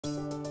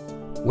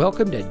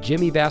Welcome to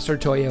Jimmy Vasser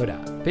Toyota,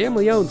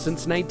 family owned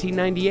since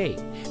 1998.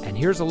 And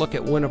here's a look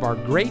at one of our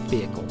great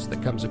vehicles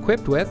that comes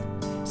equipped with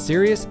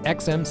Sirius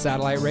XM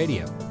satellite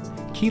radio,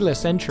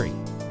 keyless entry,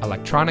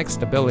 electronic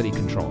stability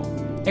control,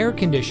 air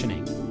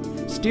conditioning,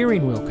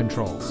 steering wheel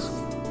controls,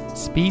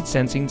 speed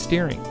sensing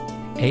steering,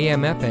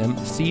 AM/FM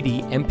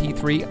CD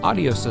MP3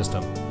 audio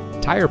system,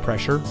 tire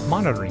pressure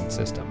monitoring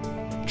system,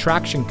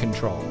 traction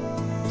control,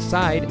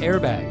 side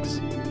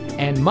airbags,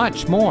 and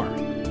much more.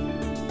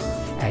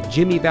 At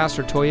Jimmy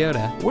Vasser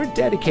Toyota, we're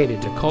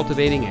dedicated to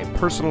cultivating a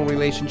personal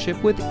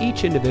relationship with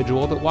each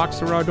individual that walks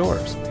through our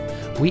doors.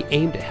 We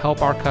aim to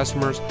help our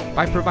customers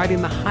by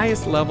providing the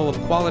highest level of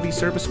quality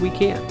service we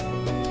can.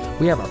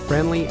 We have a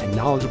friendly and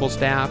knowledgeable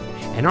staff,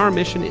 and our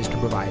mission is to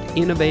provide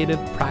innovative,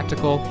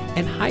 practical,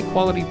 and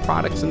high-quality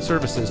products and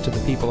services to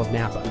the people of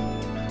Napa.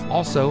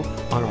 Also,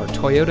 on our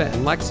Toyota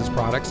and Lexus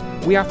products,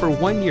 we offer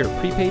 1-year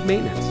prepaid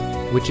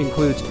maintenance, which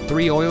includes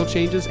 3 oil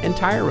changes and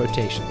tire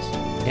rotations.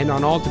 And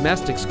on all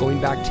domestics going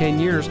back 10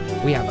 years,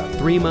 we have a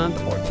 3-month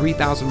or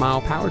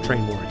 3,000-mile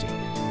powertrain warranty.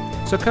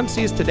 So come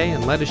see us today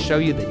and let us show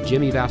you the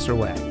Jimmy Vasser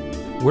way.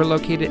 We're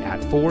located at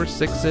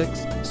 466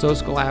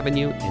 Soscol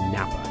Avenue in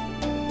Napa.